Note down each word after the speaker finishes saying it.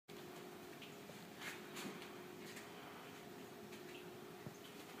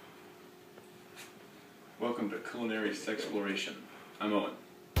welcome to Culinary Sexploration. I'm Owen.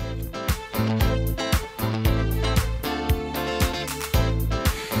 It's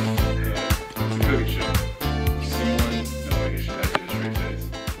a cooking show. You see one? No, I guess you have to do a straight face.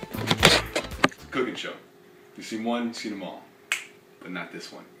 It's a cooking show. You see one, you see them all. But not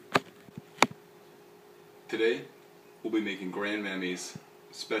this one. Today, we'll be making Grandmammy's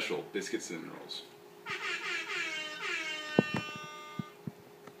special biscuit cinnamon rolls.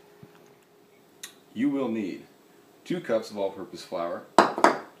 You will need 2 cups of all-purpose flour,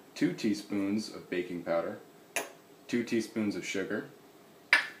 2 teaspoons of baking powder, 2 teaspoons of sugar,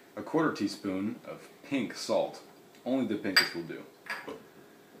 a 1/4 teaspoon of pink salt, only the pinkest will do,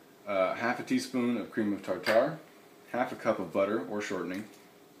 1/2 teaspoon of cream of tartar, 1/2 cup of butter or shortening,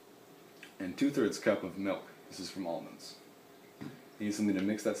 and 2/3 cup of milk. This is from almonds. You need something to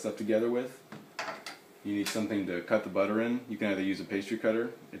mix that stuff together with. You need something to cut the butter in. You can either use a pastry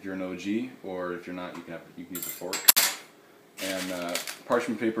cutter if you're an OG, or if you're not, you can use a fork. And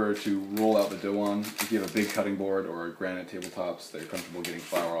parchment paper to roll out the dough on. If you have a big cutting board or granite tabletops that you're comfortable getting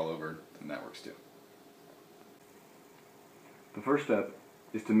flour all over, then that works too. The first step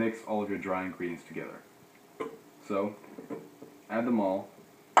is to mix all of your dry ingredients together. So, add them all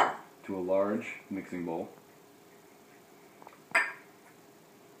to a large mixing bowl.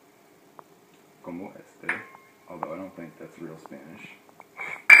 Como este, although I don't think that's real Spanish.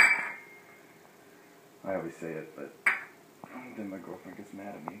 I always say it, but then my girlfriend gets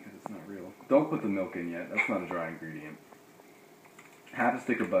mad at me because it's not real. Don't put the milk in yet, that's not a dry ingredient. 1/2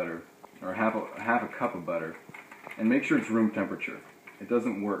 stick of butter, or half a cup of butter, and make sure it's room temperature. It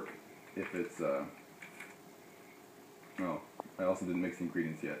doesn't work if it's, oh, I also didn't mix the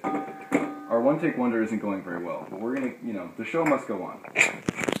ingredients yet. Our one-take wonder isn't going very well, but we're gonna, the show must go on.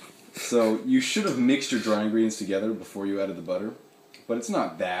 So you should have mixed your dry ingredients together before you added the butter, but it's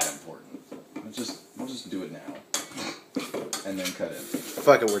not that important. We'll just do it now, and then cut in.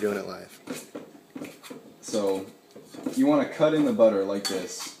 Fuck it, we're doing it live. So you want to cut in the butter like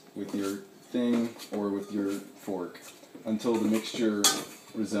this with your thing or with your fork until the mixture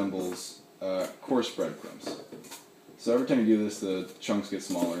resembles coarse breadcrumbs. So every time you do this, the chunks get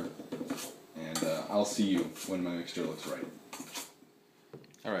smaller, and I'll see you when my mixture looks right.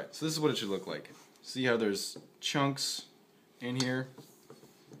 Alright, so this is what it should look like. See how there's chunks in here?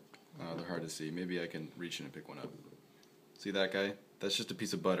 They're hard to see. Maybe I can reach in and pick one up. See that guy? That's just a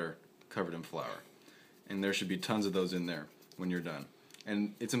piece of butter covered in flour. And there should be tons of those in there when you're done.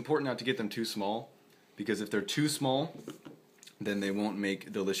 And it's important not to get them too small, because if they're too small, then they won't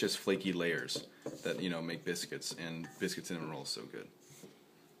make delicious flaky layers that, make biscuits, and biscuit cinnamon rolls so good.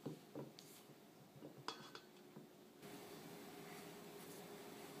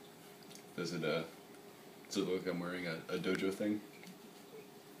 Does it look like I'm wearing a dojo thing?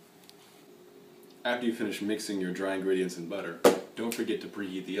 After you finish mixing your dry ingredients and butter, don't forget to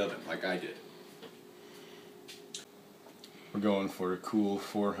preheat the oven like I did. We're going for a cool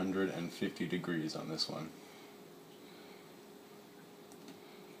 450 degrees on this one.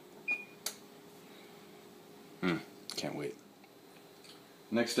 Can't wait.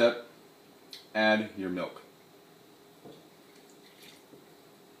 Next step, add your milk.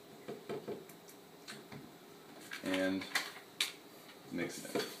 And mix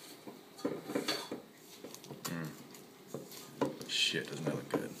it in. Shit, doesn't that look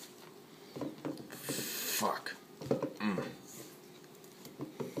good? Fuck.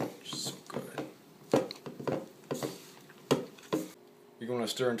 So good. You're going to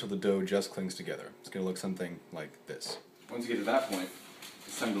stir until the dough just clings together. It's going to look something like this. Once you get to that point,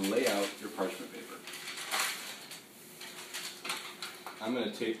 it's time to lay out your parchment paper. I'm going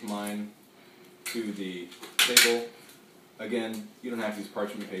to take mine to the table. Again, you don't have to use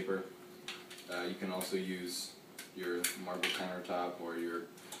parchment paper. You can also use your marble countertop or your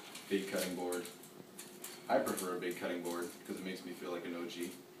big cutting board. I prefer a big cutting board because it makes me feel like an OG,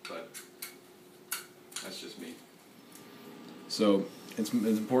 but that's just me. So it's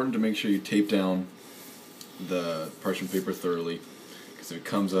important to make sure you tape down the parchment paper thoroughly, because if it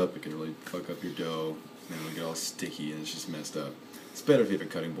comes up, it can really fuck up your dough, and it'll get all sticky and it's just messed up. It's better if you have a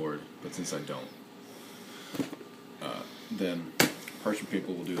cutting board, but since I don't, then parchment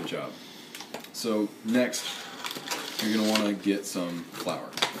paper will do the job. So next, you're going to want to get some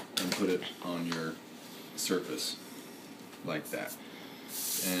flour and put it on your surface like that.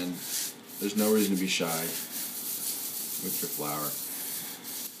 And there's no reason to be shy with your flour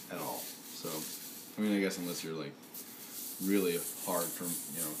at all. So, I guess unless you're like really hard from,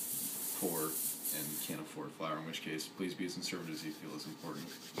 poor and can't afford flour, in which case, please be as conservative as you feel is important.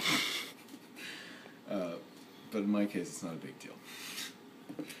 But in my case, it's not a big deal.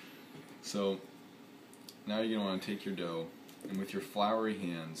 So now you're going to want to take your dough, and with your floury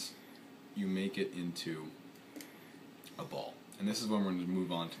hands, you make it into a ball. And this is when we're going to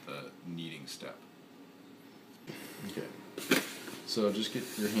move on to the kneading step. Okay. So just get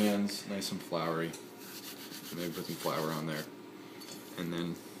your hands nice and floury. Maybe put some flour on there. And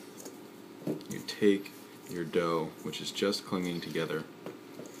then you take your dough, which is just clinging together,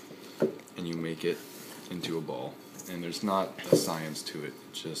 and you make it into a ball. And there's not a science to it.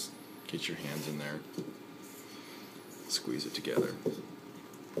 Just get your hands in there, squeeze it together.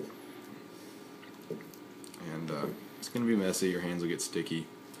 And it's going to be messy. Your hands will get sticky.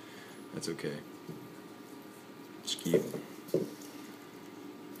 That's okay. Just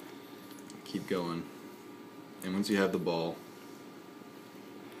keep going. And once you have the ball,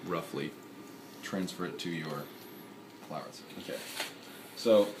 roughly, transfer it to your flour. Okay.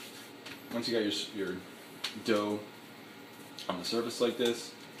 So once you got your dough on the surface like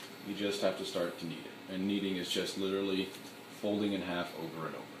this, you just have to start to knead it. And kneading is just literally folding in half over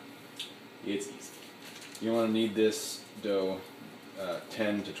and over. It's easy. You want to knead this dough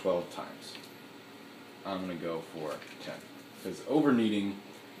 10 to 12 times. I'm going to go for 10. Because over kneading,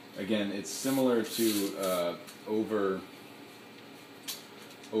 again, it's similar to over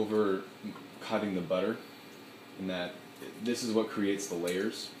cutting the butter, in that this is what creates the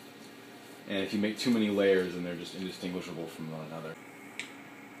layers. And if you make too many layers, then they're just indistinguishable from one another.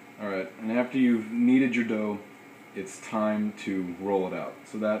 Alright, and after you've kneaded your dough, it's time to roll it out.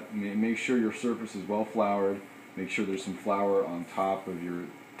 So that, make sure your surface is well floured, make sure there's some flour on top of your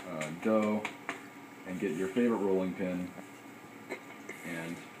dough, and get your favorite rolling pin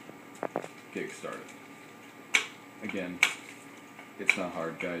and get started. Again, it's not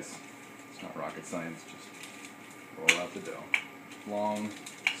hard, guys. It's not rocket science. Just roll out the dough. Long,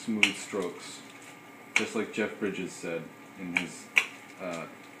 smooth strokes, just like Jeff Bridges said in his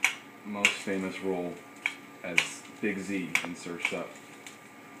most famous role as Big Z in Surf's Up.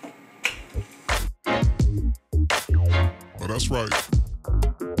 Oh, that's right.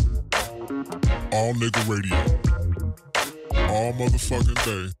 All nigga radio. All motherfucking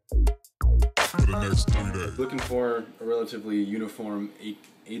day. For the next 3 days. Looking for a relatively uniform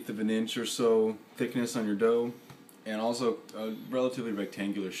eighth of an inch or so thickness on your dough, and also a relatively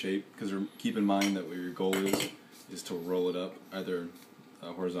rectangular shape, because keep in mind that what your goal is to roll it up either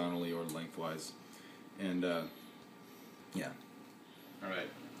horizontally or lengthwise. And yeah. Alright,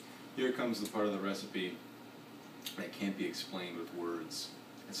 here comes the part of the recipe that can't be explained with words.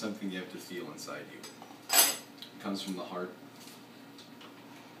 It's something you have to feel inside you. It comes from the heart.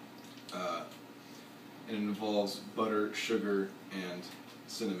 It involves butter, sugar, and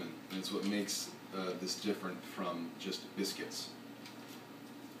cinnamon, and it's what makes this different from just biscuits.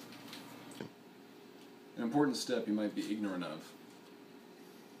 An important step you might be ignorant of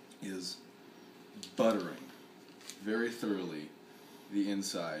is buttering very thoroughly the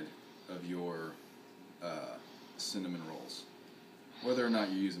inside of your cinnamon rolls, whether or not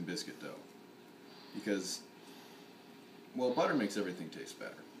you're using biscuit dough, because, well, butter makes everything taste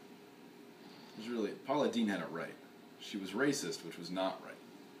better. It was really, Paula Deen had it right. She was racist, which was not right.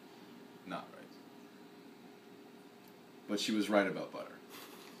 Not right. But she was right about butter.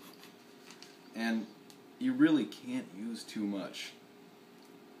 And you really can't use too much.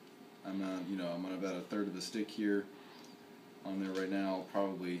 I'm on about a third of the stick here on there right now. I'll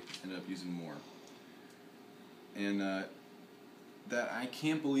probably end up using more. And that I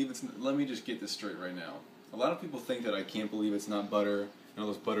can't believe it's, let me just get this straight right now. A lot of people think that I can't believe it's not butter, and all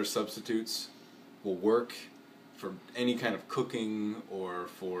those butter substitutes will work for any kind of cooking or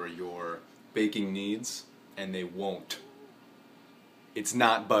for your baking needs, and they won't. It's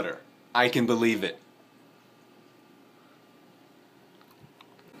not butter. I can believe it.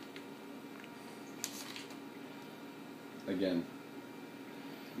 Again,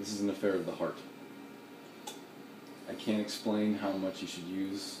 this is an affair of the heart. I can't explain how much you should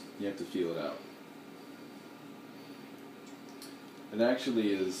use. You have to feel it out. It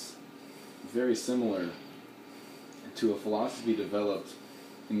actually is very similar to a philosophy developed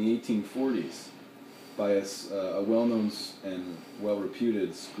in the 1840s by a well-known and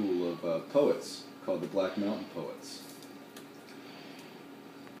well-reputed school of poets called the Black Mountain Poets.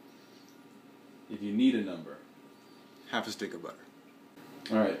 If you need a number, half a stick of butter.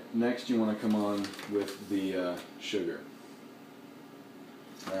 Alright, next you want to come on with the sugar.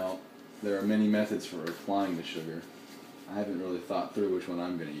 Now, there are many methods for applying the sugar. I haven't really thought through which one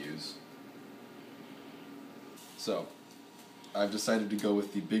I'm going to use. So, I've decided to go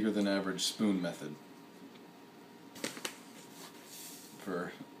with the bigger than average spoon method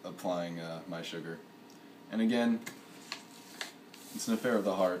for applying my sugar. And again, it's an affair of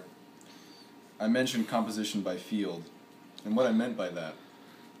the heart. I mentioned composition by field, and what I meant by that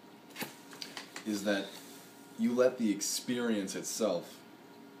is that you let the experience itself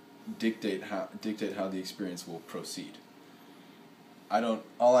dictate how the experience will proceed.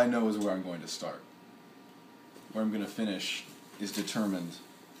 All I know is where I'm going to start. Where I'm going to finish is determined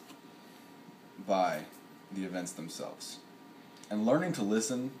by the events themselves. And learning to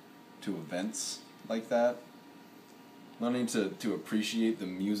listen to events like that, learning to appreciate the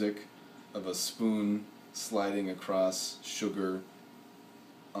music of a spoon sliding across sugar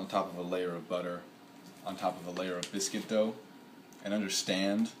on top of a layer of butter, on top of a layer of biscuit dough, and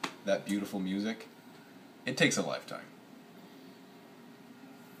understand that beautiful music, it takes a lifetime.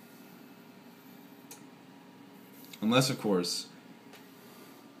 Unless, of course,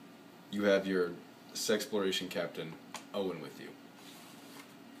 you have your Sexploration captain, Owen, with you.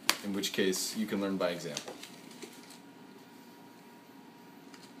 In which case, you can learn by example.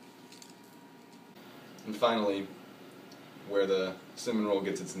 And finally, where the cinnamon roll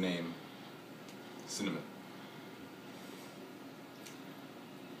gets its name, cinnamon.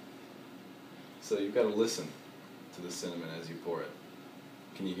 So you've got to listen to the cinnamon as you pour it.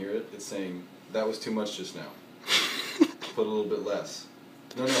 Can you hear it? It's saying, that was too much just now. Put a little bit less.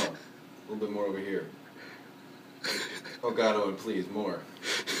 No, a little bit more over here. Oh God, Owen, please, more.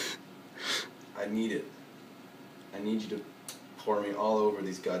 I need it. I need you to pour me all over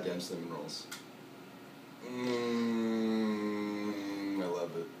these goddamn cinnamon rolls. I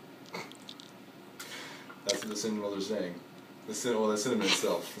love it. That's what the cinnamon rolls are saying. The cinnamon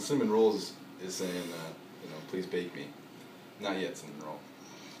itself. The cinnamon rolls is saying, please bake me. Not yet, cinnamon roll.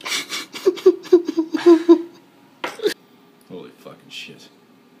 Holy fucking shit.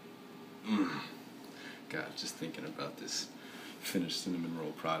 God, just thinking about this finished cinnamon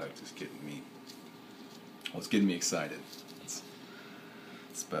roll product is getting me... Well, it's getting me excited. It's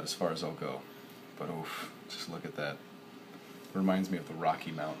about as far as I'll go. But oof, just look at that. It reminds me of the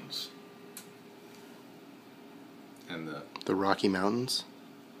Rocky Mountains. And the Rocky Mountains?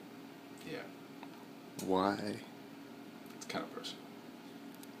 Yeah. Why? It's kind of personal.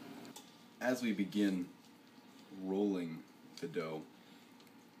 As we begin rolling the dough,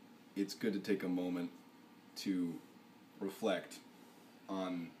 it's good to take a moment to reflect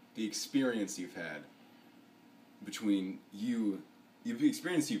on the experience you've had between you, the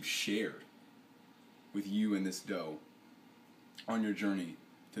experience you've shared with you and this dough on your journey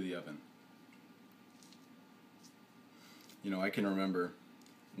to the oven. I can remember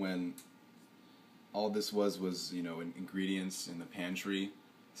when all this was ingredients in the pantry,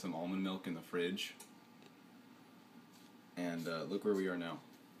 some almond milk in the fridge, and look where we are now.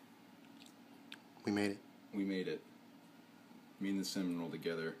 We made it. We made it. Me and the cinnamon roll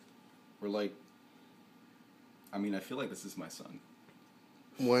together. We're like, I feel like this is my son.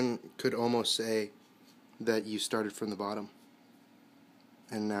 One could almost say that you started from the bottom,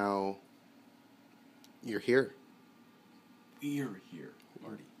 and now you're here. We're here,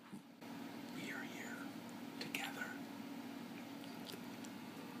 Marty. We are here together.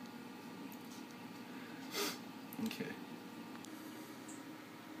 Okay.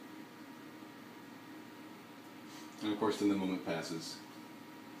 And of course, then the moment passes,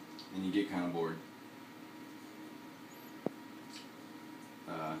 and you get kind of bored.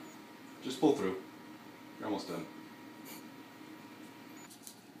 Just pull through. You're almost done.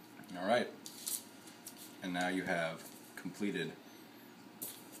 Alright. And now you have completed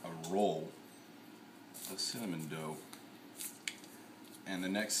a roll of cinnamon dough. And the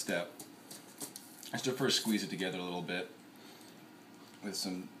next step is to first squeeze it together a little bit with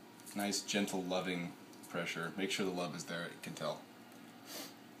some nice, gentle, loving pressure. Make sure the love is there, you can tell.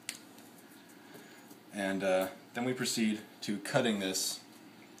 And then we proceed to cutting this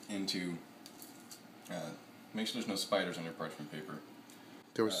into, make sure there's no spiders on your parchment paper.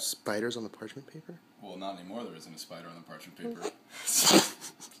 There were spiders on the parchment paper? Well, not anymore. There isn't a spider on the parchment paper.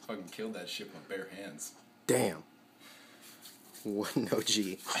 Fucking killed that shit with my bare hands. Damn. What an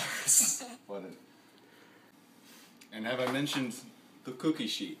OG. And have I mentioned the cookie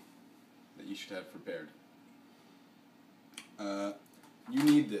sheet that you should have prepared? You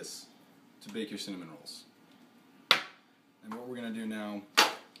need this to bake your cinnamon rolls. And what we're going to do now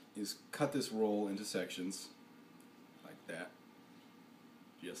is cut this roll into sections, like that.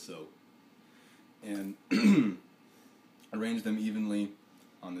 Just so. And arrange them evenly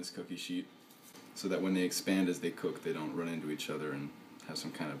on this cookie sheet so that when they expand as they cook, they don't run into each other and have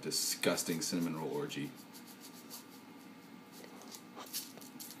some kind of disgusting cinnamon roll orgy.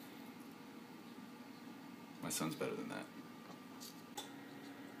 My son's better than that.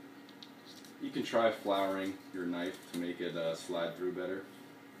 You can try flouring your knife to make it slide through better,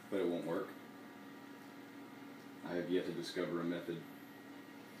 but it won't work. I have yet to discover a method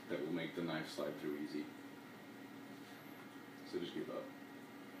that will make the knife slide through easy. So just give up.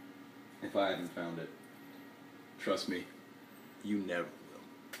 If I haven't found it, trust me, you never will.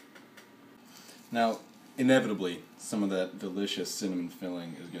 Now, inevitably, some of that delicious cinnamon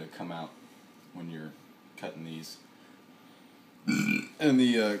filling is going to come out when you're cutting these. And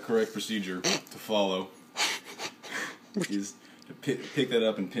the correct procedure to follow is to pick that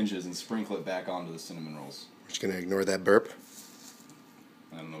up in pinches and sprinkle it back onto the cinnamon rolls. We're just going to ignore that burp.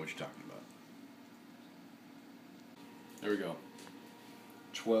 I don't know what you're talking about. There we go.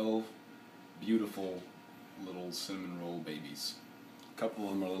 12 beautiful little cinnamon roll babies. A couple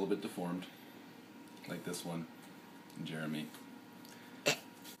of them are a little bit deformed, like this one, and Jeremy.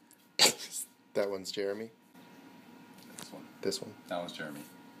 That one's Jeremy. This one. This one. That one's Jeremy.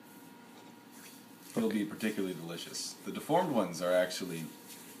 It'll be particularly delicious. The deformed ones are actually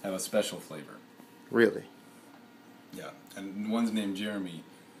have a special flavor. Really? Yeah, and the one's named Jeremy,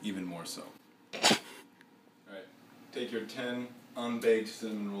 even more so. Alright, take your 10 unbaked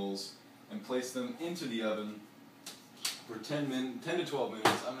cinnamon rolls and place them into the oven for 10 to 12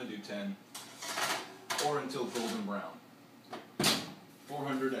 minutes. I'm going to do 10, or until golden brown.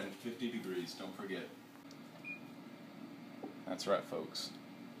 450 degrees, don't forget. That's right, folks.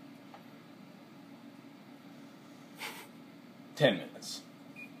 10 minutes.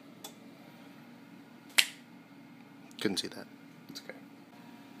 Couldn't see that. It's okay.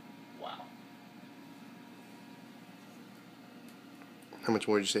 Wow. How much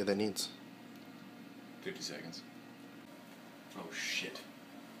more did you say that needs? 50 seconds. Oh, shit.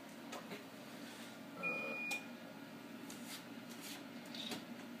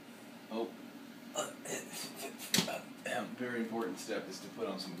 Very important step is to put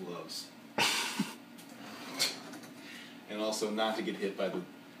on some gloves. And also not to get hit by the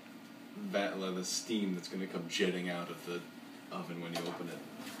steam that's going to come jetting out of the oven when you open it.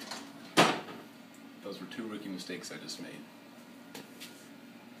 Those were 2 rookie mistakes I just made.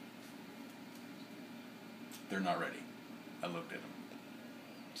 They're not ready. I looked at them.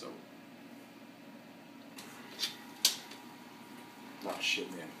 So. Oh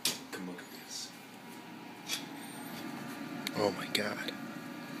shit, man. Come look at this. Oh my god.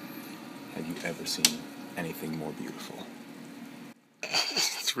 Have you ever seen anything more beautiful?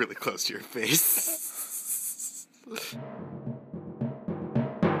 It's really close to your face.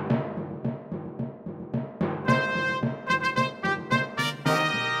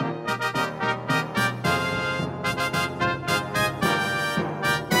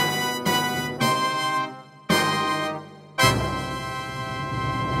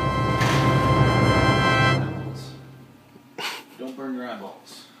 Don't burn your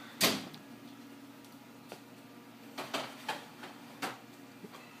eyeballs.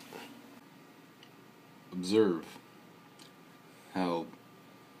 Observe how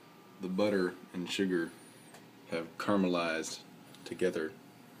the butter and sugar have caramelized together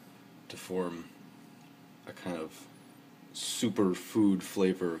to form a kind of superfood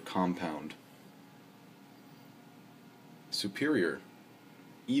flavor compound. Superior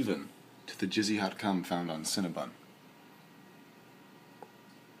even to the jizzy hot cum found on Cinnabon.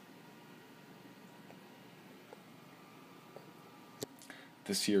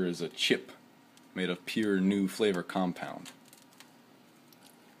 This here is a chip made of pure new flavor compound.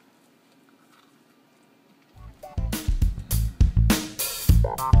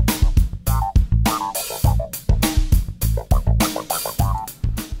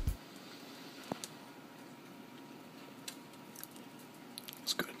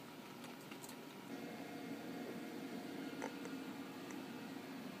 It's good.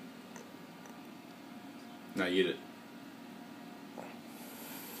 Now eat it.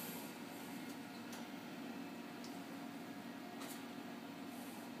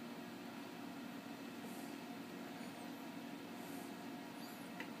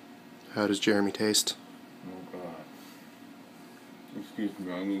 How does Jeremy taste? Oh god. Excuse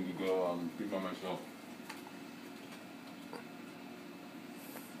me, I need to go feed by myself.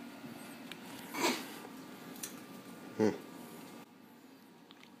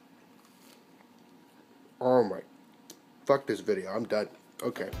 Oh my. Fuck this video. I'm done.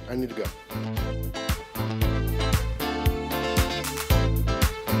 Okay, I need to go.